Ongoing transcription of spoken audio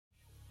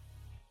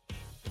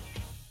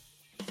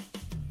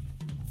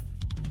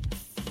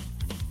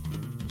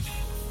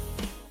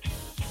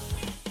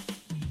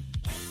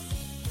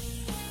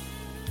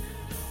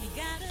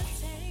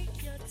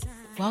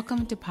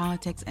Welcome to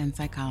Politics and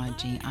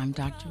Psychology. I'm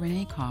Dr.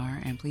 Renee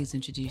Carr, and please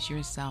introduce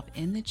yourself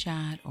in the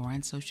chat or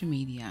on social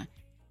media.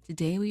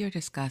 Today we are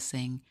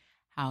discussing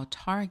how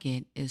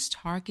Target is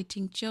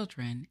targeting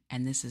children,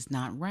 and this is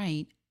not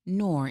right,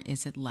 nor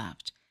is it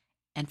left.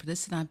 And for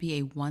this to not be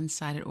a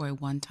one-sided or a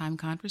one-time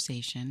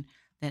conversation,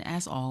 then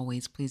as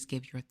always, please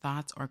give your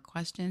thoughts or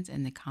questions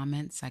in the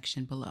comment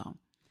section below.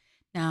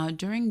 Now,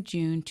 during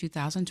June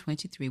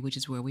 2023, which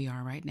is where we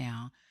are right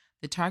now,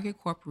 the Target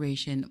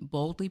Corporation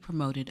boldly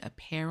promoted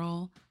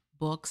apparel,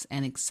 books,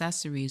 and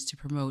accessories to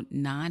promote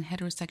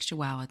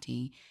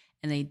non-heterosexuality,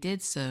 and they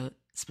did so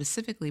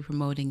specifically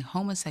promoting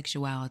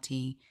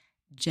homosexuality,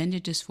 gender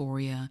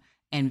dysphoria,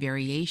 and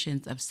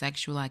variations of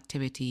sexual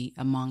activity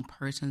among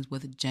persons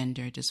with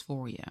gender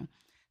dysphoria.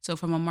 So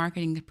from a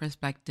marketing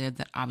perspective,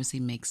 that obviously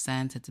makes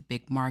sense. It's a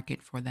big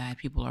market for that.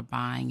 People are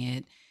buying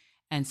it.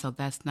 And so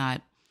that's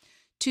not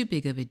too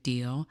big of a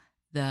deal.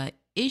 The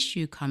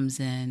issue comes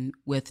in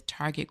with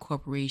Target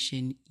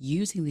Corporation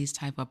using these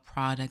type of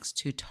products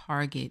to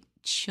target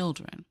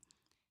children.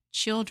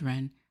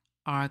 Children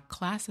are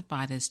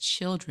classified as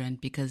children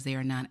because they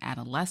are not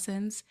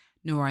adolescents,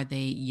 nor are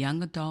they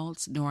young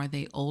adults, nor are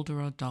they older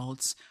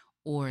adults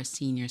or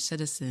senior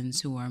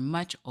citizens who are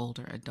much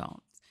older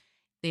adults.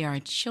 They are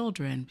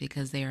children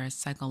because they are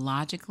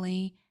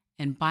psychologically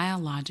and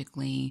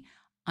biologically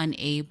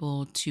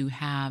unable to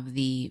have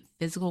the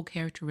physical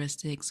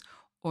characteristics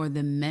or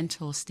the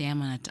mental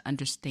stamina to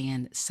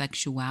understand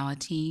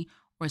sexuality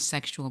or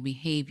sexual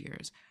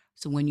behaviors.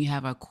 So when you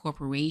have a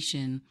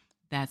corporation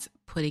that's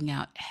putting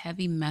out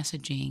heavy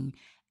messaging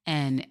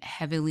and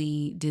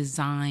heavily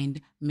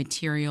designed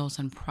materials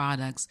and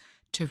products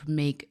to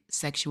make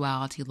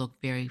sexuality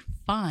look very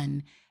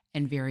fun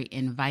and very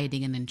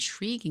inviting and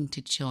intriguing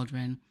to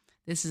children,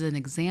 this is an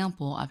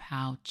example of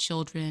how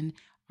children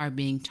are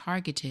being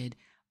targeted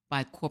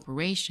by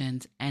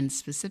corporations and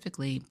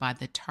specifically by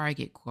the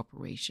Target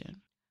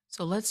Corporation.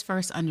 So let's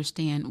first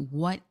understand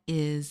what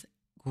is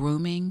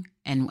grooming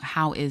and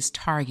how is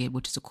Target,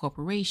 which is a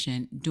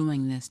corporation,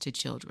 doing this to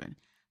children.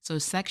 So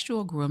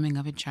sexual grooming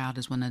of a child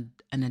is when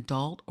an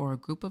adult or a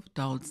group of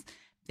adults,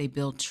 they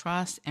build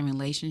trust and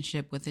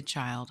relationship with the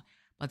child,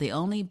 but they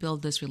only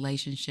build this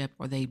relationship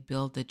or they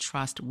build the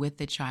trust with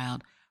the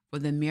child for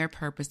the mere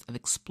purpose of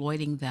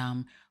exploiting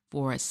them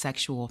for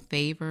sexual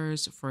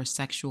favors, for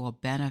sexual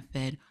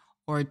benefit,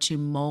 or to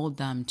mold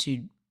them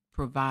to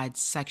provide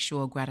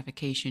sexual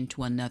gratification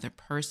to another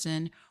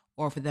person,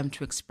 or for them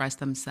to express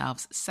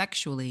themselves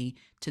sexually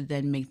to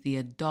then make the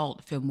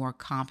adult feel more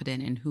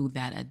confident in who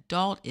that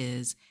adult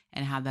is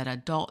and how that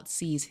adult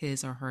sees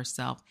his or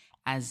herself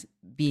as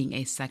being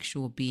a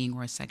sexual being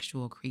or a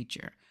sexual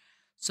creature.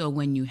 So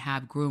when you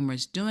have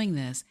groomers doing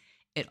this,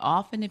 it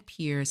often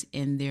appears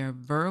in their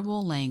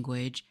verbal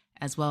language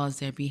as well as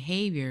their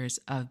behaviors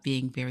of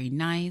being very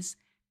nice,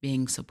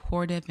 being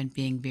supportive, and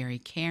being very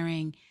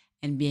caring,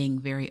 and being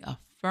very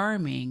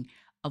affirming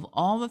of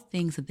all the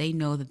things that they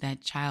know that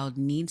that child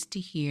needs to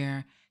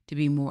hear to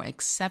be more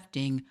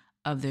accepting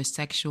of their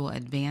sexual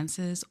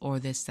advances or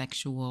their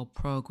sexual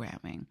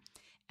programming.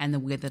 And the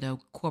way that a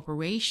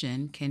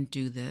corporation can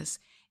do this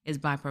is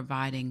by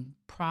providing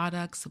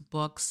products,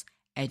 books,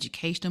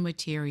 educational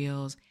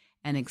materials,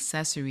 and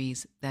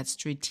accessories that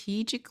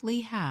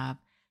strategically have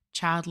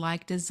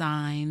childlike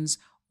designs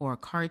or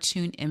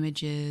cartoon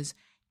images,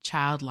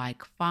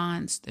 childlike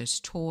fonts, there's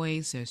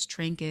toys, there's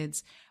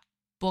trinkets,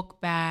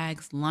 book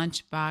bags,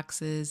 lunch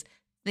boxes,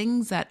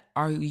 things that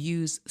are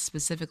used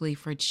specifically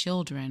for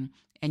children,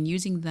 and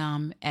using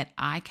them at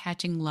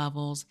eye-catching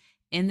levels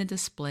in the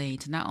display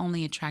to not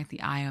only attract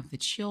the eye of the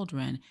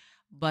children,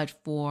 but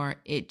for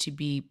it to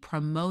be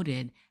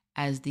promoted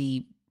as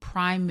the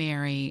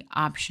primary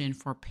option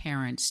for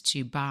parents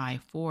to buy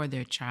for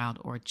their child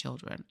or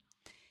children.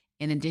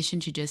 In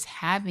addition to just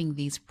having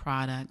these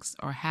products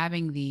or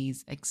having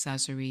these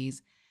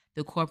accessories,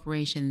 the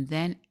corporation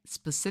then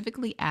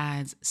specifically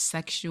adds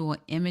sexual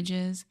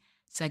images,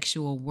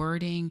 sexual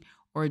wording,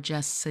 or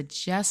just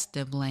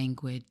suggestive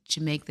language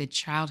to make the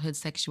childhood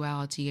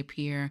sexuality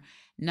appear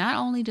not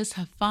only just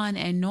fun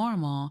and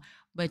normal,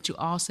 but to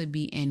also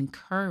be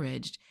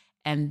encouraged,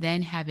 and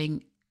then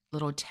having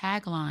little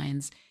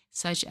taglines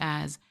such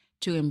as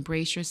to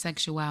embrace your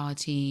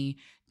sexuality,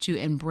 to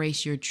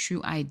embrace your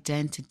true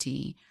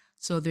identity.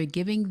 So they're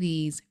giving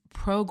these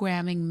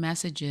programming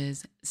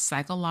messages,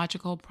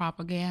 psychological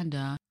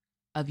propaganda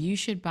of you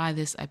should buy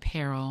this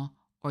apparel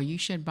or you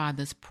should buy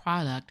this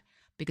product,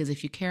 because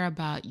if you care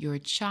about your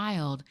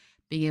child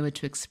being able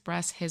to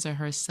express his or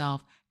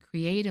herself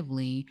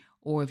creatively,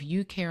 or if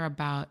you care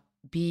about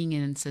being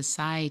in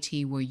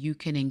society where you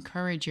can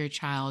encourage your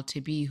child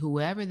to be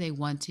whoever they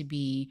want to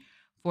be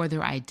for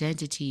their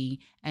identity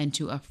and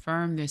to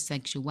affirm their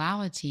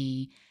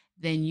sexuality,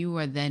 then you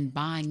are then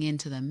buying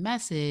into the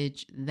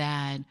message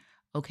that,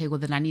 okay, well,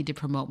 then I need to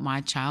promote my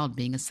child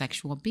being a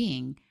sexual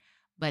being.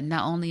 But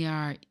not only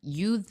are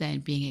you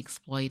then being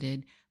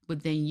exploited,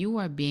 but then you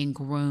are being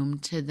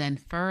groomed to then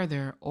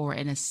further or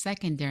in a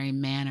secondary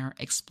manner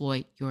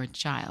exploit your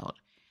child.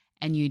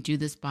 And you do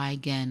this by,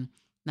 again,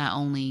 not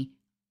only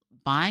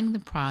buying the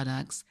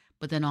products,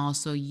 but then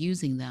also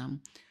using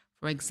them.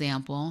 For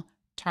example,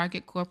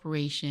 Target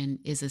Corporation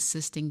is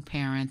assisting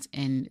parents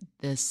in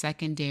the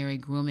secondary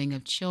grooming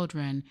of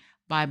children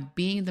by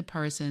being the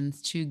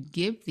persons to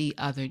give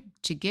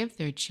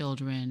their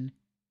children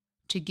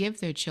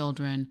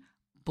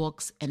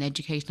books and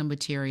educational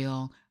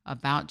material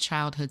about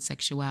childhood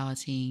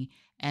sexuality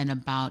and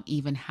about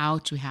even how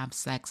to have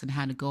sex and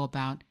how to go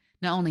about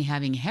not only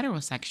having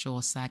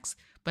heterosexual sex,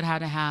 but how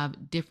to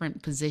have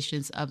different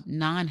positions of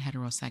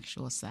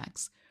non-heterosexual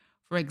sex.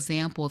 For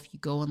example, if you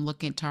go and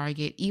look at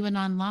Target, even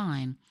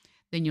online,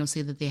 then you'll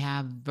see that they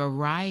have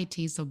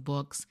varieties of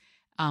books.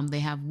 They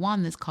have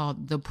one that's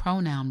called the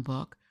Pronoun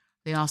Book.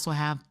 They also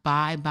have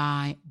Bye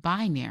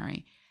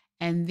Binary.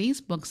 And these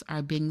books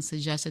are being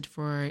suggested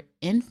for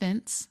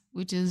infants,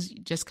 which is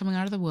just coming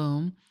out of the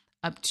womb,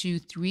 up to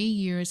 3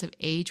 years of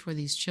age for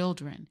these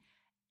children.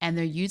 And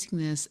they're using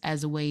this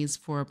as ways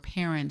for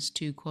parents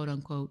to, quote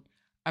unquote,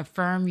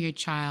 affirm your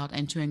child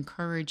and to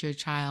encourage your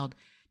child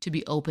to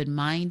be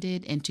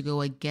open-minded and to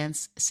go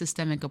against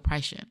systemic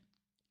oppression.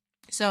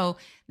 So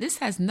this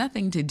has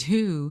nothing to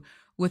do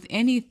with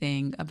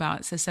anything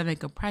about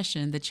systemic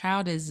oppression. The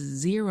child is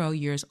 0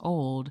 years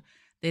old.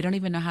 They don't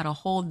even know how to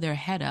hold their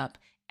head up.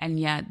 And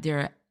yet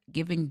they're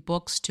giving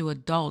books to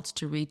adults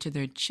to read to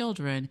their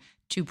children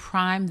to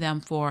prime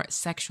them for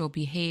sexual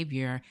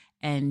behavior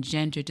and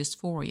gender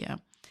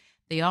dysphoria.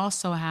 They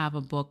also have a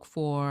book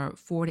for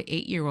 4 to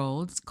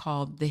 8-year-olds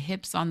called The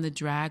Hips on the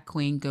Drag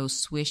Queen Go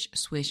Swish,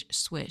 Swish,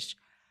 Swish.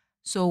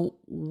 So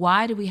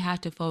why do we have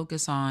to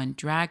focus on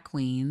drag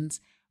queens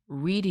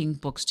reading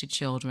books to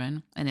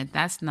children? And if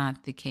that's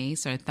not the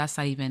case, or if that's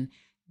not even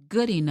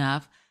good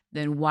enough,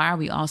 then why are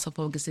we also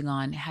focusing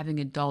on having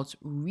adults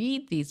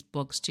read these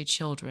books to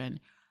children?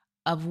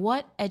 Of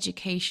what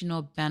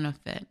educational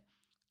benefit,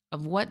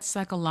 of what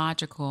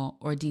psychological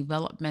or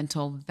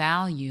developmental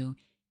value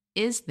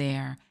is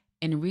there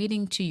in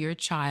reading to your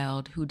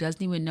child who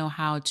doesn't even know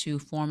how to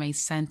form a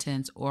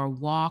sentence or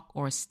walk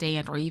or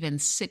stand or even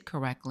sit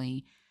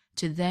correctly,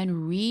 to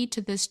then read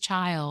to this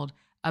child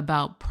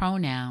about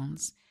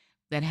pronouns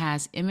that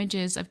has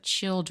images of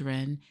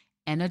children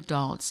and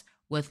adults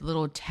with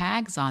little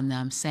tags on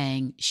them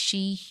saying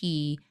she,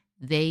 he,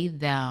 they,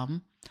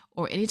 them,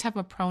 or any type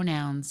of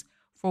pronouns?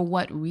 For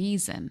what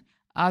reason,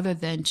 other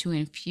than to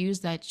infuse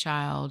that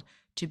child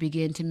to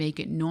begin to make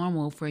it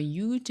normal for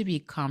you to be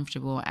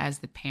comfortable as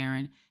the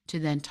parent to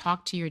then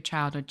talk to your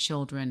child or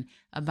children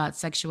about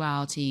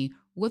sexuality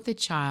with a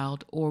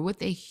child or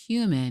with a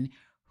human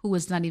who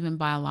is not even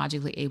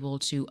biologically able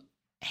to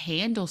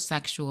handle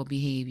sexual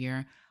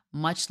behavior,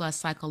 much less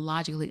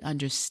psychologically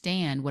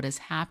understand what is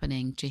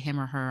happening to him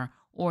or her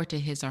or to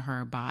his or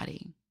her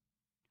body.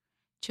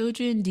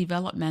 Children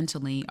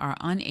developmentally are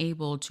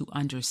unable to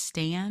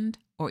understand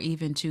or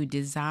even to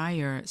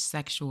desire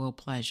sexual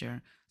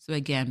pleasure. So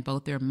again,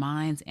 both their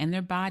minds and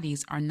their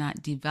bodies are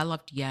not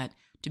developed yet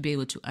to be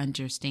able to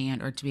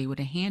understand or to be able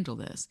to handle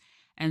this.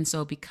 And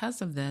so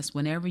because of this,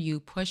 whenever you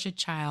push a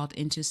child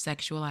into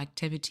sexual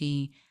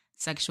activity,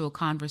 sexual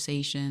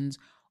conversations,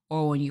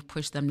 or when you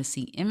push them to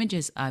see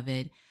images of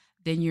it,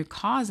 then you're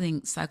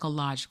causing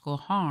psychological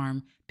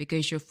harm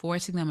because you're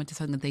forcing them into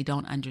something that they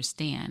don't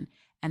understand.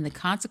 And the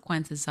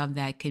consequences of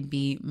that can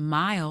be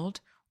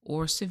mild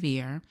or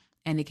severe.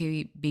 And it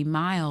can be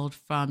mild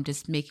from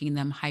just making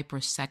them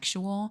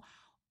hypersexual,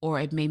 or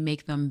it may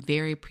make them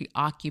very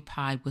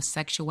preoccupied with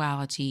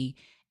sexuality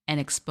and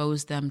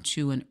expose them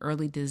to an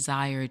early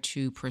desire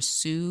to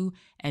pursue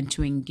and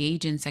to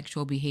engage in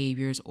sexual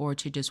behaviors or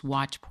to just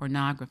watch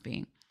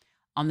pornography.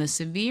 On the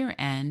severe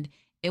end,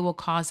 it will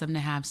cause them to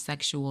have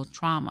sexual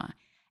trauma.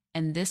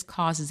 And this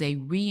causes a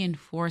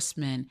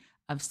reinforcement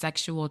of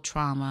sexual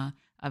trauma,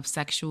 of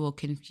sexual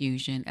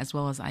confusion, as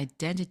well as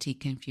identity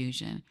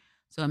confusion.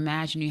 So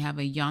imagine you have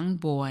a young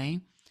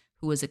boy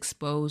who is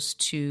exposed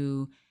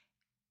to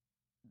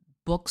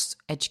books,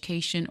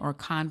 education, or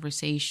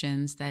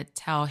conversations that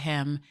tell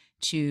him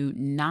to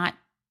not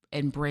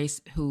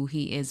embrace who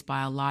he is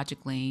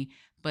biologically,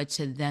 but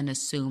to then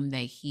assume that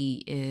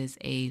he is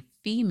a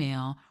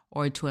female,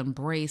 or to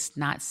embrace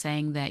not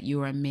saying that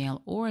you're a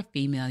male or a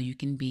female, you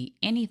can be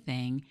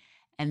anything,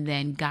 and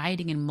then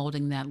guiding and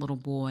molding that little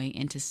boy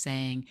into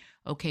saying,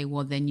 okay,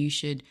 well, then you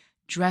should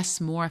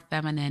dress more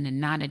feminine and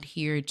not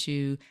adhere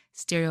to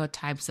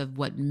stereotypes of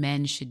what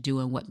men should do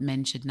and what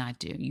men should not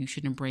do. You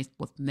should embrace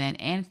what men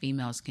and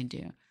females can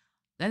do.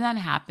 Then that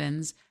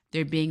happens.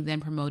 They're being then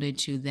promoted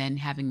to then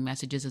having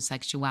messages of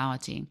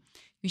sexuality.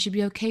 You should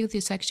be okay with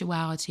your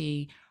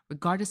sexuality,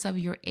 regardless of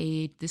your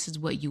age. This is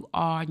what you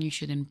are, and you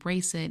should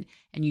embrace it,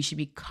 and you should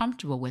be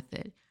comfortable with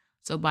it.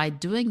 So by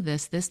doing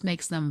this, this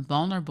makes them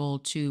vulnerable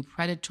to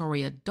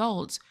predatory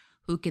adults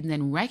who can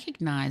then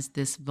recognize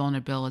this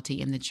vulnerability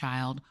in the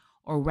child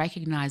or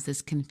recognize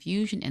this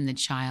confusion in the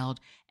child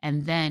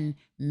and then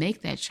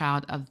make that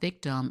child a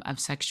victim of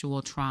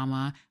sexual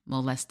trauma,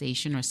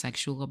 molestation, or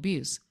sexual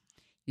abuse.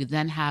 You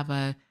then have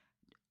a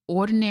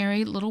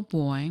ordinary little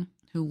boy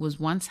who was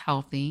once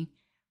healthy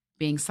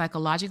being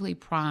psychologically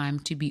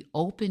primed to be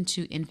open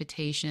to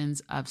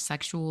invitations of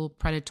sexual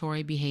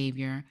predatory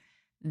behavior.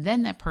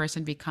 Then that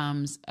person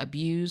becomes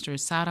abused or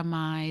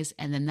sodomized,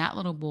 and then that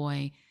little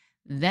boy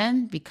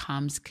then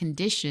becomes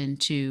conditioned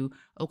to,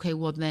 okay,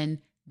 well, then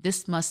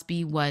this must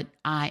be what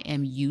I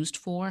am used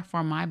for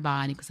my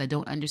body because I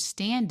don't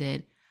understand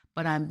it,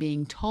 but I'm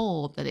being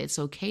told that it's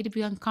okay to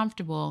be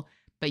uncomfortable,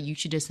 but you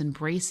should just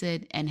embrace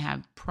it and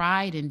have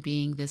pride in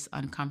being this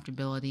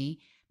uncomfortability,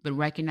 but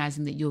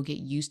recognizing that you'll get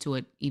used to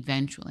it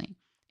eventually.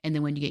 And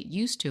then when you get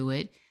used to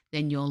it,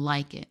 then you'll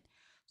like it.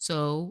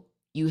 So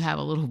you have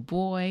a little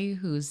boy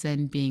who's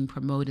then being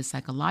promoted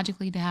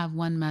psychologically to have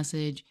one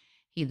message.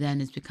 He then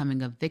is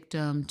becoming a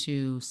victim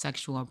to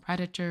sexual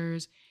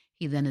predators.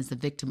 He then is the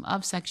victim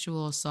of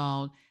sexual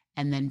assault.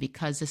 And then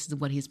because this is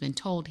what he's been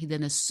told, he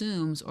then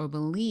assumes or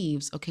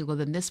believes, okay, well,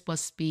 then this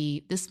must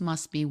be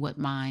what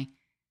my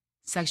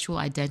sexual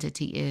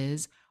identity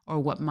is or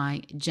what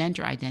my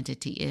gender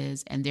identity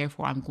is. And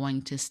therefore, I'm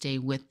going to stay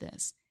with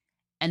this.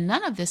 And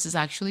none of this is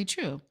actually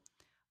true.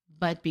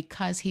 But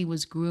because he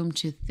was groomed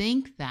to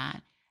think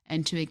that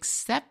and to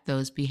accept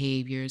those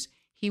behaviors,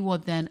 he will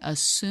then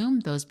assume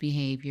those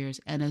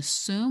behaviors and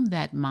assume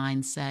that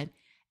mindset.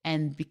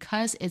 And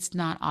because it's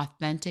not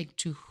authentic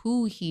to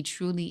who he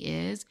truly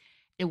is,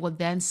 it will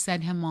then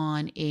set him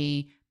on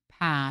a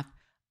path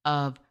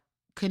of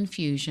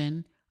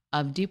confusion,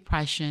 of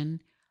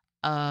depression,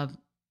 of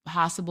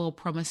possible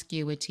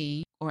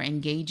promiscuity, or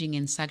engaging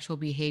in sexual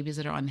behaviors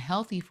that are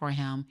unhealthy for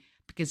him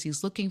because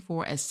he's looking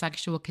for a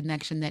sexual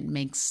connection that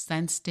makes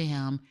sense to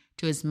him,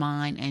 to his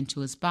mind, and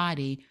to his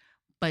body,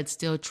 but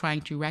still trying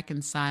to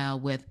reconcile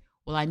with,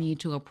 well, I need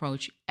to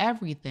approach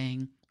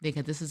everything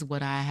because this is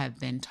what I have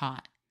been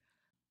taught.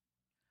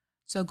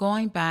 So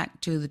going back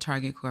to the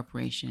Target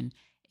Corporation,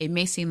 it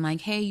may seem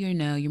like, hey,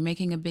 you're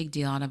making a big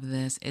deal out of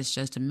this. It's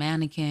just a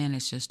mannequin.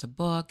 It's just a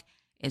book.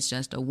 It's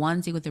just a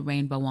onesie with a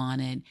rainbow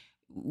on it.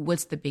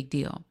 What's the big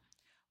deal?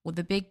 Well,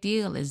 the big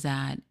deal is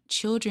that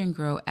children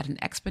grow at an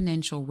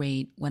exponential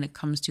rate when it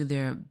comes to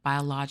their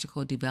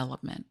biological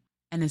development.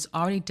 And it's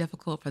already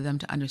difficult for them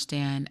to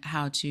understand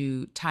how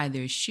to tie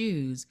their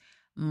shoes,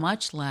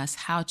 much less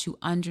how to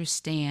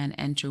understand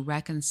and to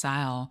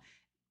reconcile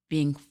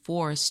being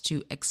forced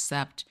to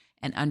accept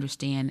and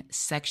understand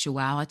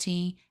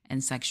sexuality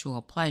and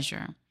sexual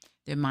pleasure.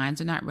 Their minds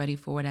are not ready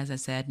for it, as I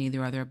said,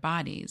 neither are their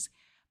bodies.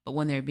 But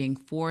when they're being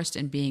forced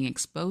and being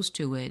exposed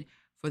to it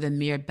for the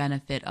mere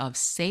benefit of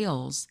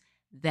sales,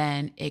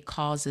 then it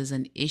causes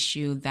an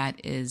issue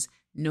that is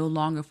no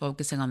longer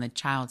focusing on the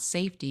child's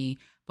safety,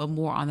 but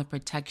more on the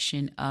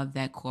protection of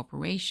that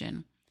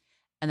corporation.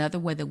 Another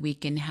way that we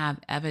can have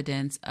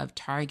evidence of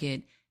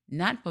Target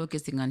not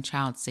focusing on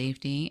child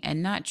safety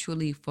and not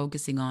truly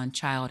focusing on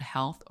child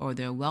health or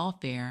their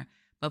welfare,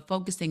 but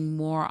focusing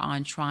more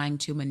on trying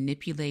to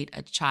manipulate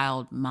a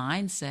child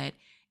mindset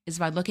is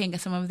by looking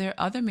at some of their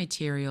other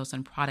materials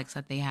and products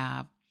that they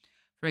have.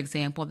 For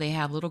example, they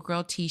have little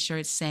girl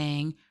t-shirts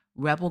saying,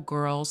 "Rebel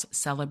girls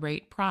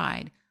celebrate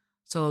pride."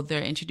 So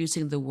they're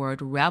introducing the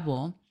word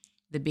rebel.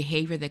 The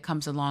behavior that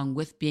comes along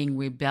with being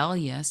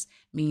rebellious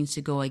means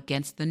to go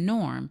against the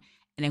norm.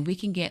 And if we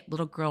can get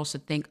little girls to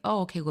think,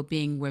 oh, okay, well,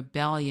 being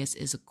rebellious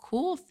is a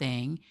cool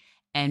thing.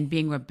 And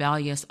being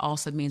rebellious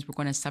also means we're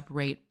going to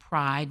separate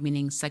pride,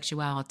 meaning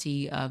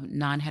sexuality of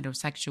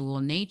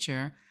non-heterosexual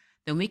nature,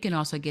 then we can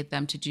also get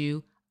them to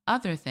do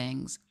other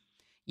things.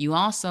 You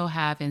also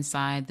have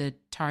inside the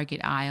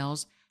Target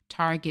aisles,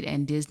 Target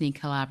and Disney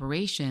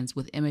collaborations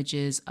with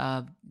images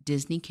of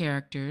Disney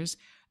characters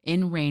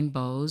in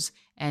rainbows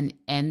and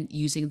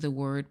using the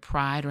word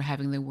pride or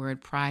having the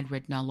word pride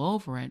written all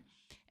over it.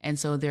 And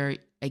so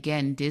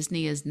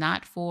Disney is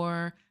not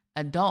for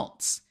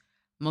adults.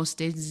 Most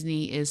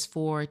Disney is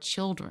for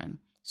children.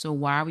 So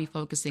why are we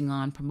focusing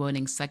on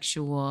promoting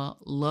sexual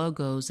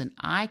logos and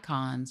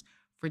icons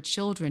for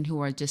children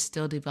who are just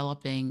still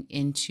developing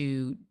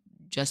into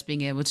just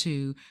being able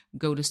to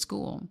go to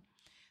school?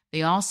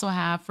 They also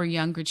have for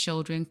younger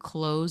children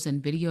clothes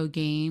and video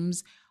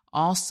games.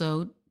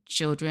 Also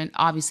children,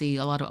 obviously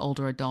a lot of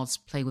older adults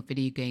play with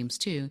video games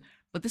too,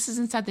 but this is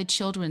inside the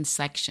children's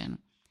section.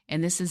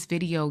 And this is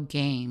video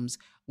games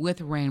with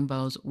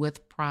rainbows,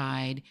 with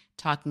pride,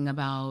 talking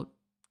about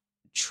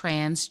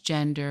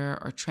transgender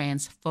or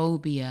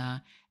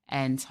transphobia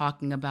and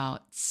talking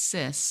about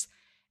cis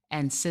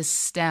and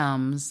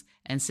systems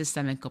and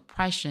systemic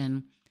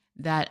oppression,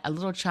 that a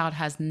little child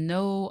has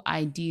no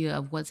idea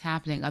of what's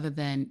happening other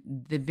than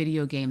the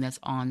video game that's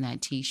on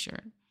that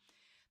t-shirt.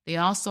 They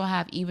also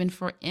have, even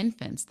for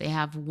infants, they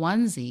have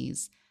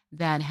onesies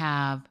that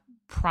have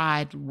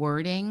pride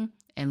wording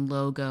and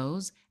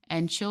logos.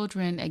 And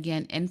children,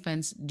 again,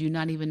 infants do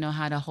not even know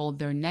how to hold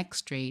their neck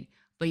straight,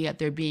 but yet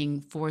they're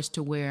being forced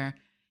to wear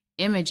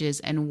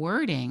images and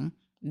wording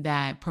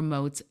that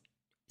promotes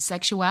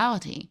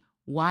sexuality.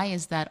 Why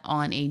is that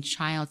on a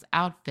child's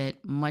outfit,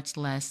 much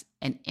less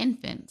an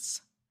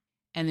infant's?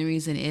 And the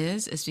reason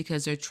is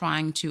because they're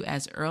trying to,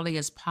 as early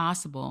as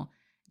possible,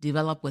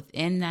 develop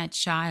within that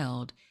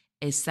child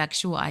a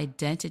sexual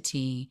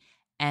identity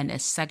and a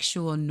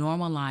sexual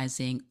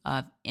normalizing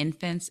of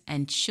infants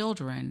and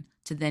children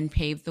to then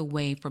pave the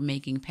way for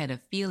making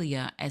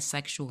pedophilia a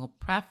sexual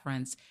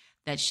preference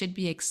that should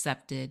be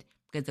accepted.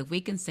 Because if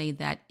we can say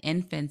that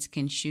infants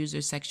can choose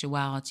their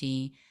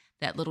sexuality,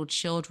 that little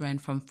children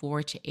from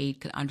 4 to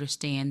 8 could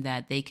understand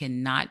that they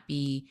cannot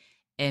be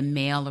a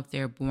male if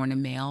they're born a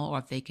male, or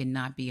if they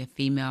cannot be a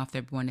female if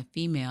they're born a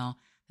female,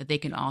 that they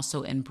can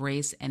also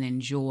embrace and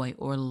enjoy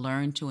or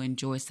learn to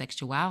enjoy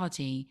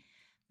sexuality,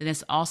 then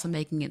it's also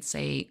making it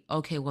say,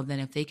 okay, well then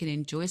if they can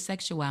enjoy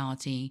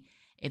sexuality,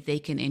 if they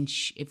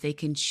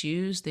can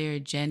choose their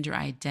gender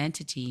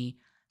identity,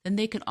 then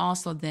they can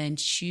also then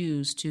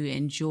choose to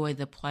enjoy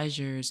the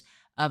pleasures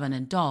of an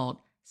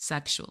adult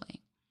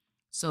sexually.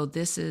 So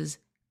this is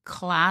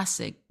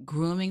classic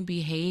grooming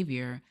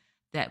behavior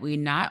that we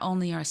not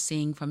only are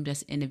seeing from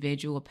just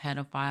individual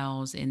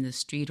pedophiles in the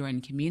street or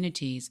in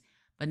communities,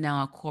 but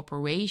now a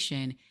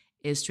corporation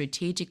is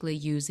strategically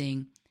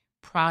using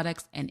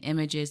products and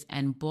images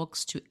and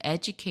books to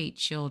educate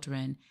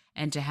children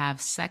and to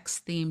have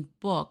sex-themed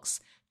books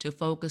to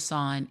focus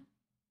on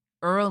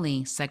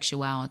early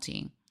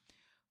sexuality.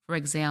 For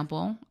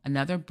example,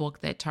 another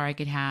book that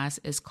Target has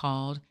is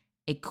called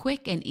A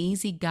Quick and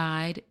Easy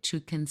Guide to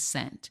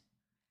Consent.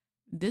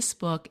 This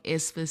book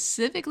is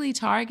specifically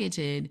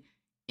targeted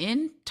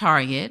in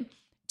Target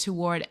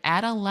toward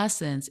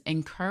adolescents,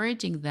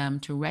 encouraging them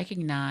to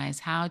recognize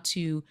how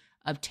to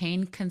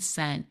obtain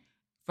consent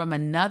from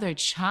another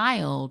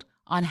child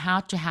on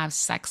how to have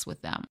sex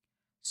with them.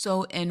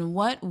 So in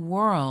what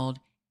world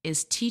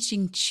is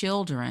teaching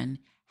children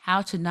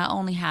how to not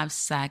only have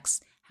sex,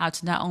 how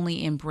to not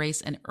only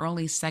embrace an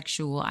early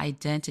sexual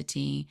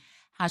identity,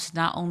 how to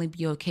not only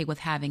be okay with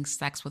having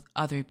sex with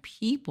other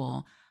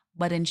people,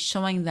 but in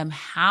showing them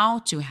how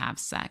to have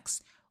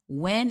sex?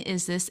 When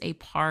is this a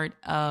part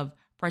of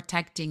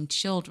protecting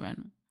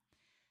children?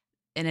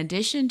 In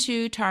addition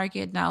to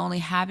Target not only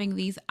having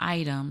these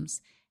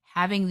items,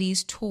 having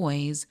these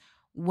toys,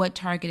 what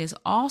Target is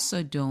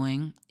also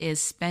doing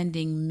is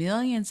spending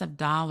millions of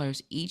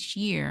dollars each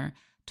year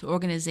to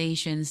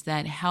organizations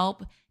that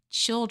help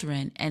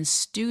children and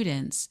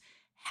students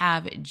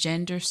have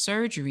gender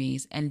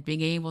surgeries and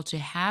being able to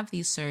have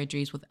these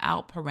surgeries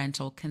without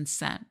parental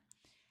consent.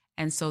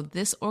 And so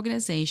this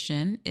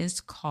organization is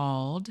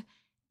called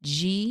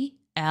GLSEN.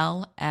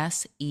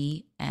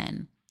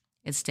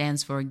 It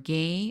stands for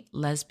Gay,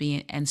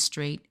 Lesbian, and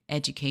Straight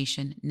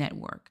Education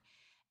Network.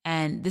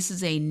 And this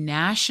is a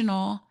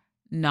national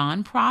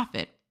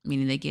nonprofit,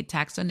 meaning they get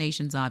tax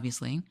donations,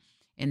 obviously,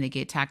 and they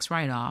get tax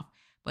write-off.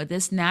 But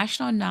this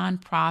national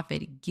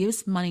nonprofit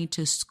gives money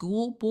to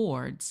school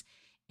boards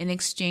in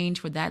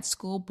exchange for that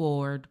school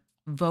board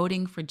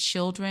voting for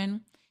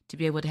children to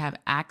be able to have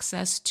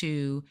access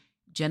to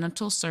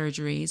genital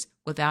surgeries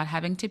without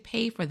having to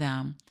pay for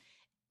them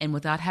and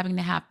without having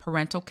to have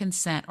parental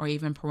consent or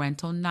even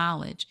parental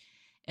knowledge.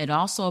 It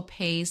also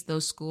pays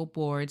those school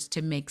boards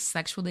to make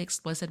sexually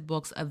explicit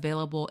books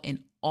available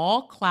in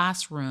all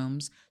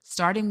classrooms,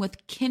 starting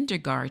with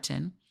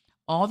kindergarten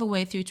all the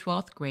way through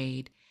 12th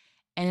grade.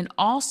 And it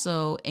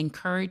also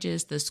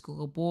encourages the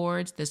school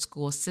boards, the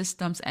school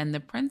systems, and the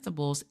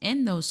principals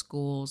in those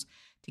schools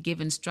to give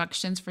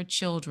instructions for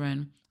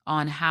children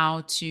on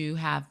how to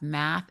have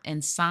math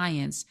and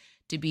science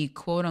to be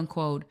quote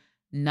unquote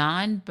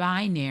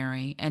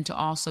non-binary and to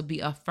also be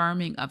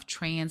affirming of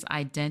trans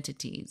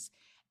identities.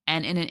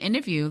 And in an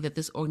interview that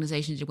this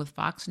organization did with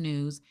Fox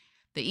News,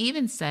 they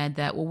even said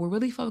that, well, we're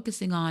really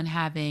focusing on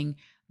having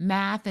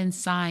math and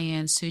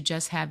science to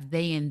just have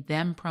they and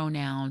them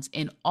pronouns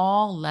in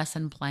all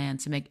lesson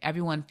plans to make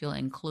everyone feel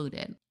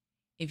included.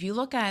 If you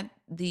look at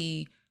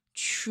the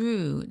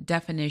true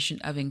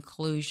definition of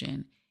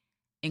inclusion,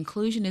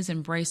 inclusion is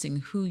embracing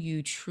who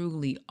you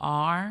truly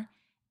are.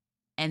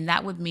 And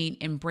that would mean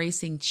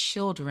embracing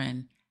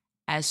children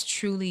as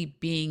truly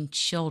being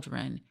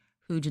children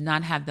who do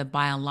not have the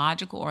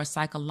biological or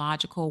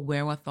psychological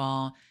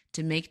wherewithal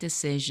to make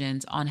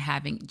decisions on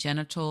having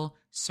genital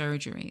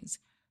surgeries.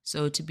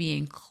 So to be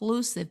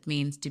inclusive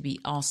means to be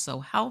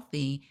also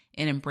healthy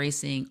in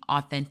embracing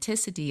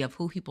authenticity of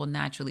who people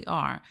naturally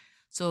are.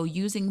 So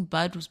using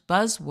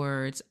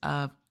buzzwords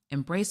of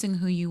embracing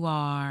who you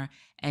are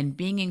and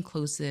being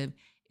inclusive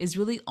is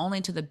really only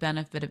to the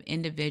benefit of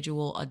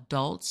individual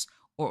adults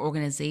or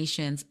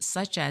organizations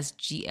such as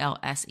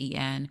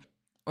GLSEN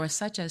or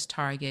such as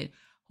Target,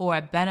 who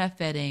are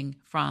benefiting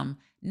from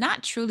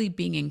not truly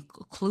being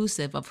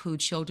inclusive of who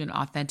children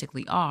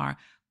authentically are,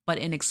 but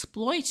in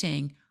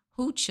exploiting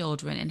who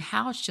children and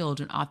how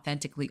children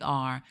authentically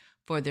are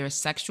for their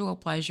sexual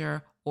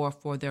pleasure or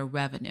for their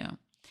revenue.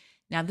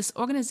 Now, this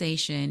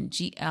organization,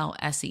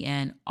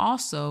 GLSEN,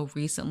 also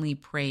recently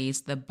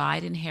praised the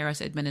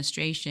Biden-Harris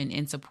administration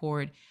in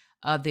support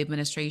of the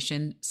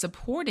administration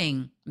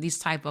supporting these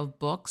type of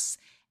books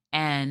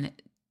and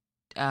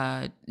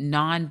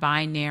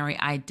non-binary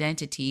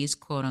identities,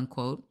 quote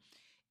unquote,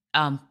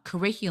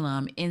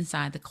 curriculum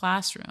inside the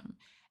classroom.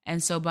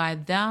 And so by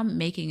them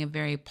making a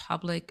very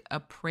public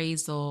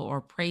appraisal or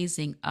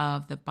praising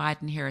of the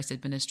Biden-Harris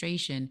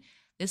administration,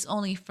 This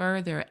only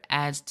further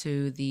adds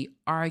to the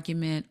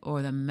argument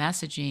or the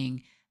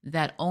messaging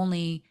that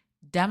only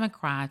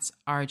Democrats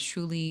are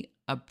truly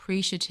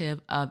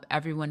appreciative of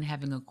everyone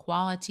having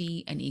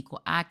equality and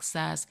equal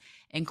access,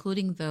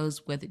 including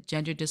those with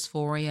gender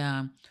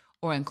dysphoria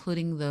or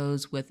including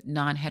those with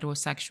non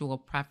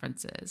heterosexual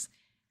preferences.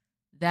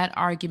 That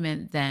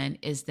argument then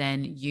is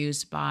then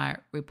used by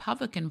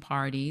Republican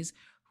parties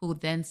who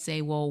then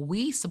say, well,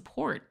 we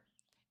support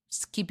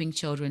keeping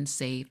children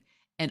safe,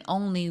 and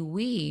only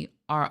we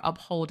are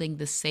upholding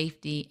the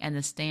safety and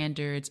the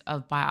standards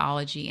of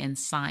biology and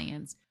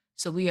science.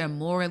 So we are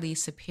morally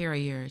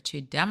superior to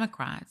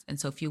Democrats. And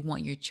so if you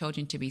want your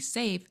children to be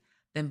safe,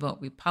 then vote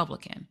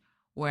Republican.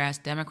 Whereas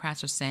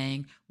Democrats are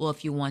saying, well,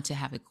 if you want to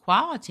have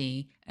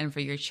equality and for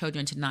your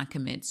children to not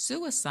commit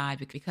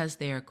suicide because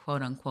they are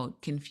quote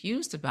unquote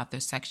confused about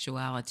their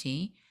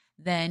sexuality,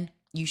 then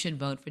you should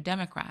vote for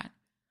Democrat.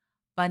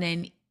 But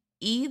in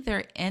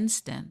either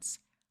instance,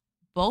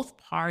 both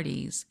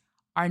parties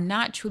are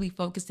not truly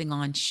focusing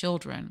on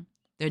children.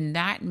 They're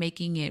not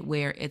making it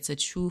where it's a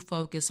true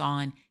focus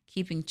on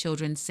keeping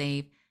children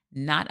safe,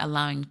 not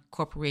allowing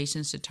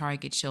corporations to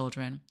target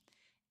children.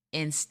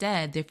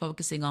 Instead, they're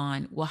focusing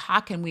on, well, how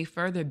can we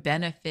further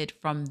benefit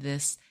from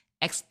this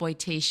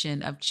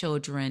exploitation of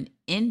children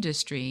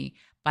industry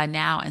by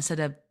now, instead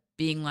of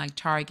being like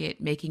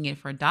Target, making it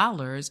for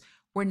dollars,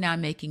 we're now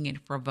making it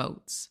for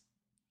votes.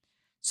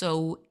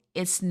 So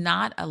it's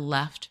not a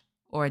left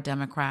or a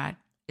Democrat.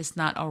 It's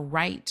not a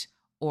right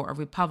or a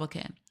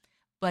Republican.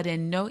 But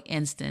in no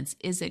instance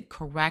is it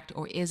correct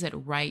or is it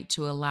right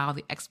to allow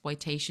the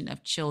exploitation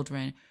of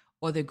children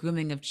or the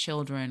grooming of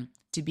children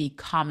to be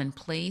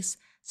commonplace,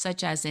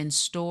 such as in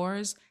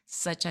stores,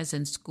 such as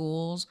in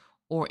schools,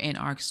 or in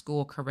our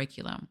school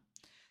curriculum.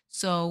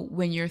 So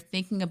when you're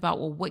thinking about,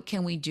 well, what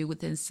can we do with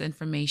this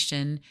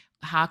information?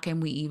 How can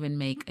we even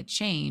make a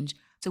change?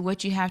 So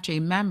what you have to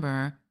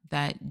remember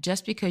that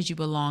just because you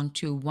belong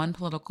to one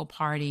political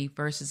party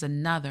versus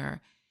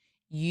another,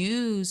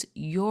 use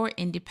your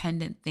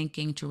independent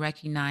thinking to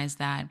recognize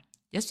that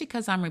just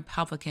because I'm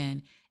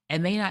Republican, it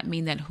may not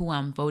mean that who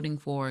I'm voting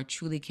for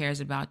truly cares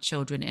about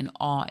children in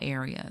all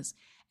areas.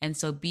 And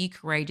so be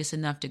courageous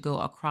enough to go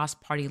across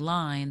party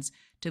lines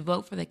to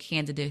vote for the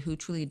candidate who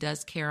truly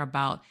does care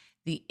about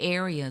the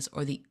areas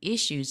or the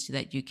issues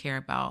that you care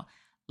about.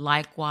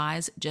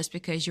 Likewise, just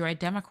because you're a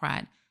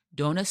Democrat,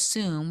 don't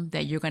assume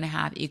that you're going to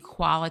have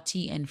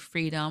equality and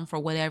freedom for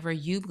whatever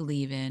you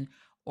believe in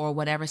or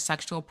whatever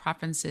sexual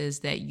preferences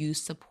that you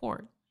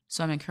support.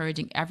 So I'm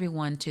encouraging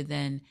everyone to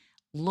then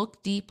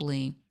look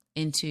deeply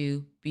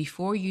into,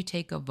 before you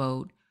take a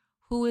vote,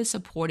 who is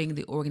supporting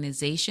the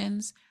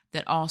organizations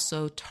that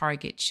also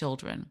target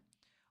children.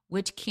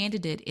 Which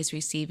candidate is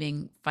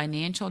receiving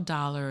financial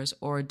dollars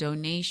or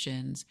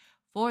donations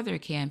for their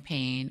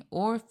campaign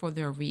or for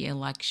their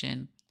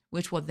reelection,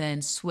 which will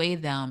then sway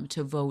them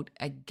to vote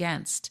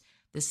against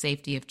the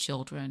safety of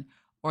children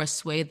or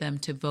sway them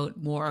to vote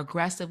more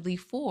aggressively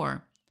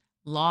for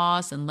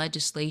laws and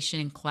legislation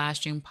and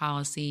classroom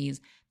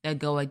policies that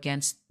go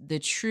against the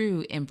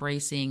true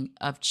embracing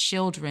of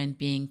children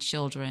being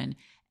children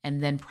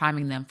and then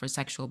priming them for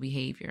sexual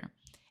behavior.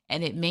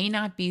 And it may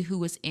not be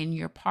who is in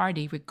your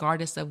party,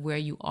 regardless of where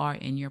you are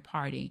in your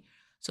party.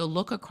 So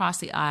look across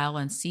the aisle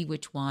and see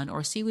which one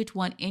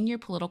in your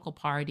political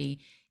party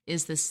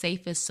is the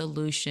safest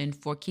solution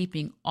for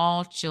keeping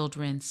all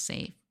children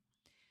safe.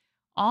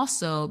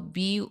 Also,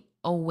 be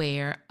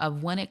aware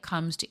of when it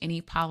comes to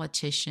any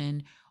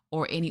politician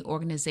or any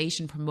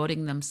organization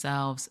promoting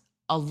themselves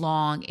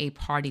along a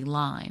party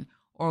line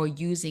or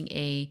using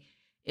a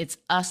it's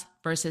us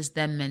versus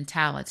them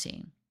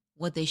mentality.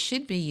 What they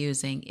should be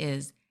using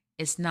is,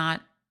 it's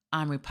not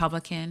I'm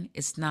Republican,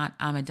 it's not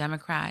I'm a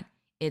Democrat,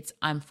 it's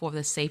I'm for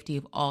the safety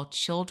of all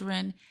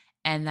children,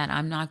 and that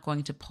I'm not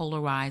going to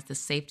polarize the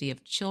safety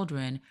of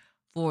children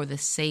for the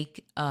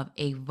sake of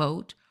a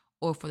vote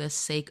or for the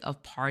sake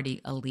of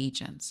party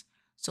allegiance.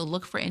 So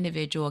look for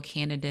individual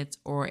candidates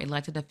or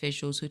elected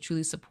officials who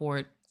truly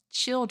support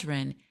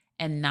children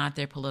and not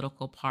their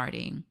political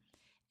party.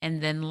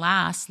 And then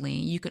lastly,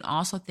 you can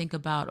also think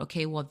about,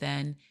 okay, well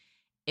then,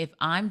 if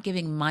I'm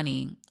giving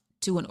money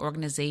to an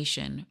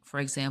organization, for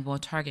example, a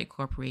Target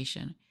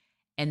Corporation,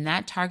 and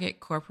that Target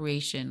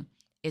Corporation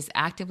is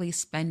actively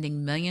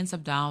spending millions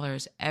of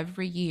dollars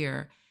every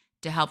year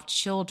to help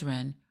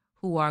children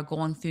who are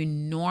going through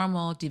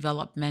normal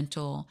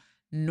developmental,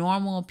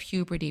 normal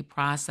puberty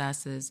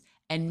processes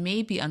and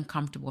may be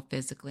uncomfortable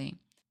physically.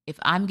 If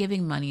I'm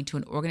giving money to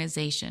an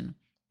organization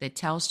that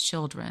tells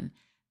children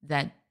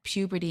that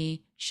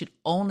puberty should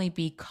only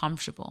be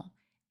comfortable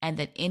and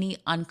that any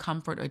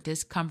uncomfort or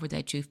discomfort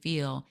that you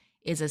feel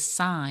is a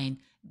sign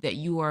that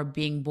you are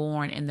being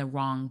born in the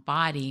wrong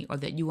body or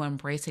that you are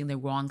embracing the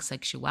wrong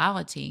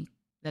sexuality,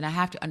 then I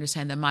have to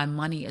understand that my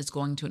money is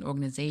going to an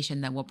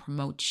organization that will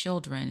promote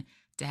children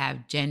to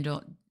have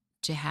genital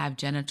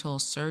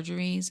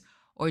surgeries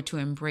or to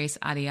embrace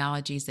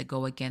ideologies that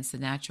go against the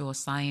natural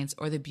science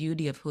or the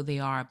beauty of who they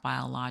are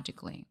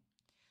biologically.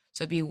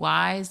 So be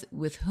wise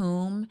with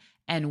whom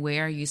and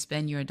where you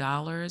spend your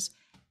dollars,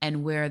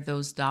 and where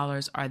those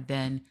dollars are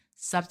then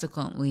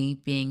subsequently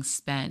being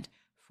spent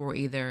for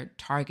either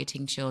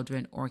targeting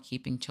children or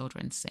keeping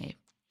children safe.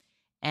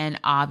 And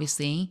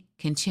obviously,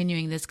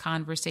 continuing this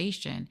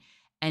conversation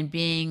and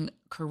being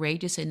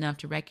courageous enough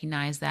to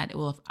recognize that,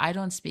 well, if I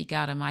don't speak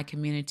out in my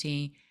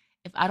community,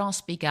 if I don't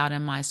speak out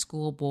in my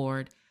school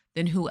board,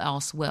 then who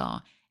else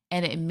will?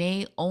 And it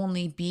may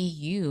only be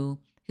you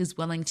who's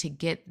willing to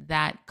get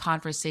that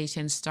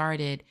conversation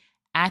started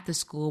at the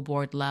school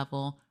board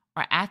level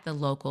or at the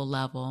local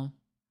level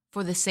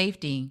for the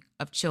safety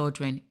of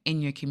children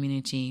in your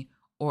community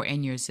or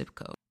in your zip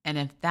code. And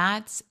if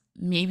that's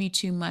maybe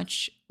too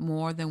much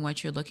more than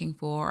what you're looking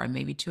for, or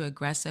maybe too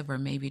aggressive, or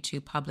maybe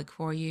too public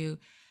for you,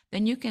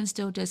 then you can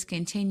still just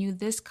continue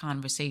this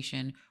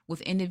conversation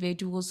with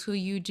individuals who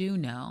you do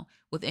know,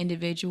 with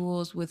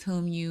individuals with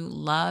whom you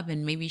love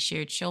and maybe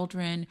share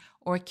children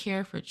or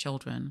care for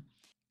children.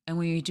 And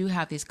when you do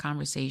have these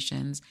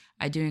conversations,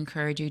 I do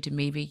encourage you to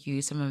maybe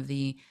use some of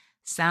the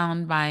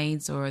sound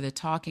bites or the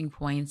talking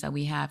points that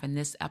we have in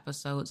this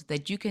episode so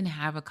that you can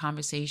have a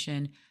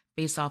conversation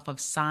based off of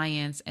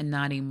science and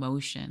not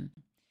emotion.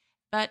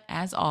 But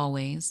as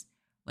always,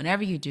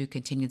 whenever you do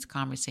continue this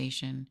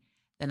conversation,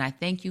 then I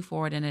thank you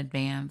for it in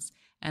advance.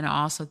 And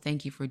I also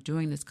thank you for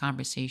doing this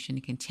conversation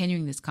and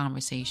continuing this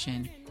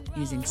conversation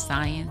using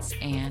science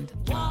and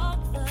love.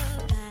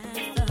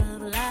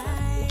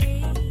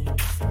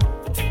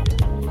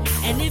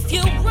 And if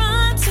you